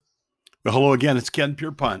Well, hello again. It's Ken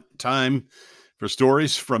Pierpont. Time for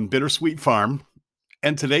stories from Bittersweet Farm.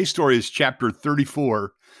 And today's story is chapter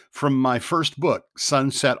 34 from my first book,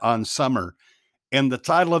 Sunset on Summer. And the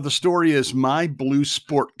title of the story is My Blue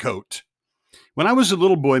Sport Coat. When I was a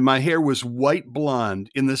little boy, my hair was white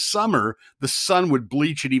blonde. In the summer, the sun would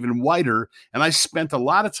bleach it even whiter, and I spent a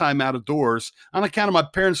lot of time out of doors on account of my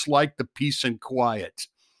parents liked the peace and quiet.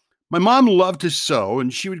 My mom loved to sew,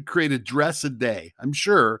 and she would create a dress a day. I'm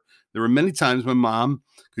sure there were many times my mom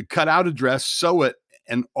could cut out a dress, sew it,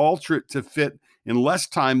 and alter it to fit in less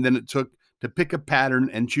time than it took to pick a pattern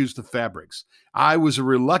and choose the fabrics. I was a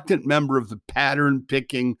reluctant member of the pattern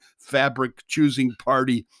picking, fabric choosing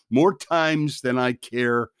party more times than I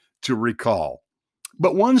care to recall.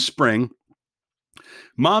 But one spring,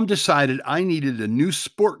 Mom decided I needed a new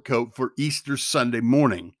sport coat for Easter Sunday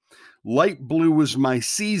morning. Light blue was my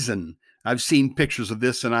season. I've seen pictures of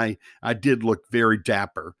this, and I did look very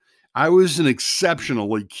dapper. I was an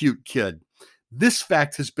exceptionally cute kid. This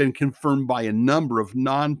fact has been confirmed by a number of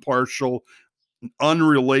non-partial,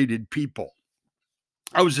 unrelated people.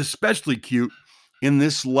 I was especially cute in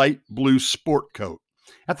this light blue sport coat.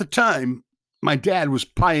 At the time, my dad was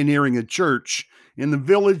pioneering a church in the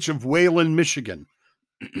village of Wayland, Michigan.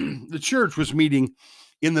 The church was meeting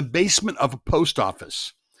in the basement of a post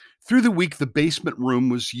office. Through the week, the basement room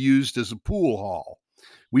was used as a pool hall.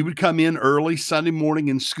 We would come in early Sunday morning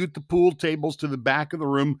and scoot the pool tables to the back of the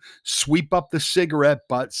room, sweep up the cigarette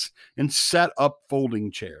butts, and set up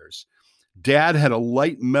folding chairs. Dad had a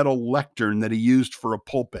light metal lectern that he used for a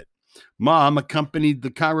pulpit. Mom accompanied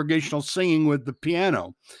the congregational singing with the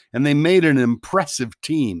piano, and they made an impressive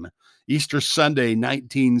team. Easter Sunday,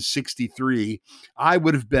 1963, I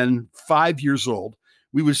would have been 5 years old.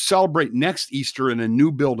 We would celebrate next Easter in a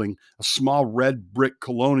new building, a small red brick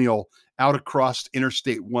colonial out across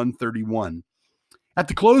Interstate 131. At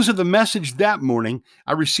the close of the message that morning,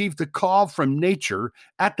 I received a call from nature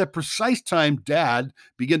at the precise time Dad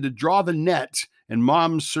began to draw the net and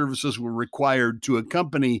Mom's services were required to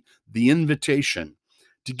accompany the invitation.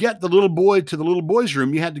 To get the little boy to the little boy's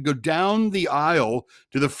room, you had to go down the aisle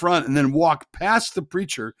to the front and then walk past the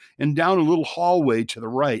preacher and down a little hallway to the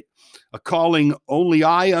right. A calling only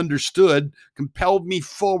I understood compelled me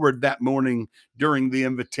forward that morning during the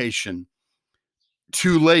invitation.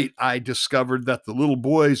 Too late, I discovered that the little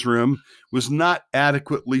boy's room was not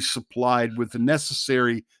adequately supplied with the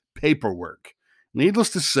necessary paperwork.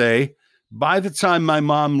 Needless to say, by the time my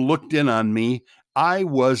mom looked in on me, I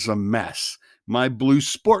was a mess. My blue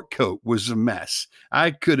sport coat was a mess.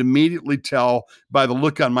 I could immediately tell by the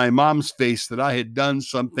look on my mom's face that I had done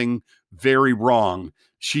something very wrong.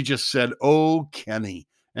 She just said, "Oh, Kenny,"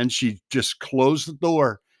 and she just closed the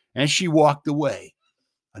door and she walked away.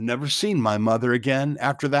 I've never seen my mother again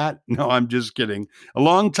after that. No, I'm just kidding. A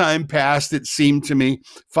long time passed, it seemed to me.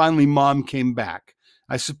 Finally, Mom came back.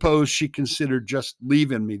 I suppose she considered just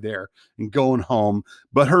leaving me there and going home,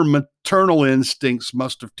 but her maternal instincts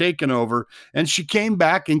must have taken over, and she came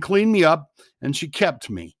back and cleaned me up, and she kept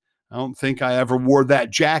me. I don't think I ever wore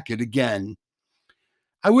that jacket again.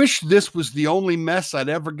 I wish this was the only mess I'd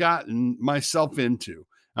ever gotten myself into.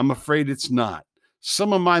 I'm afraid it's not.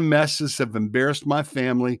 Some of my messes have embarrassed my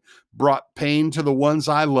family, brought pain to the ones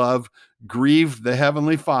I love, grieved the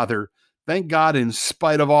Heavenly Father. Thank God, in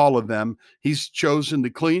spite of all of them, He's chosen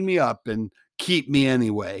to clean me up and keep me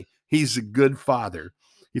anyway. He's a good Father.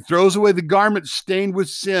 He throws away the garment stained with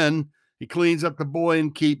sin. He cleans up the boy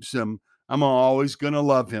and keeps him. I'm always going to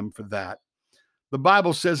love him for that. The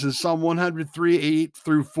Bible says in Psalm 103, 8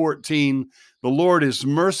 through 14, the Lord is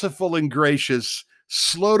merciful and gracious,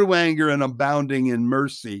 slow to anger and abounding in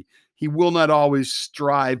mercy. He will not always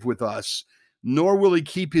strive with us, nor will he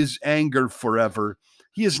keep his anger forever.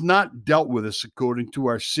 He has not dealt with us according to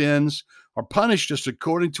our sins or punished us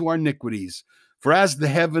according to our iniquities. For as the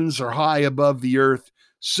heavens are high above the earth,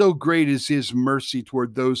 so great is his mercy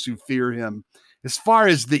toward those who fear him. As far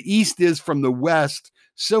as the east is from the west,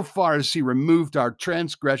 so far as he removed our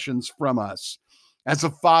transgressions from us. As a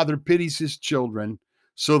father pities his children,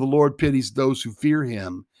 so the Lord pities those who fear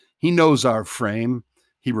him. He knows our frame.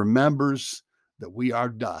 He remembers that we are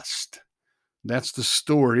dust. That's the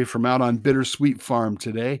story from out on Bittersweet Farm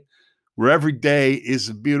today, where every day is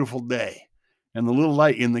a beautiful day, and the little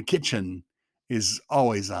light in the kitchen is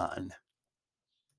always on.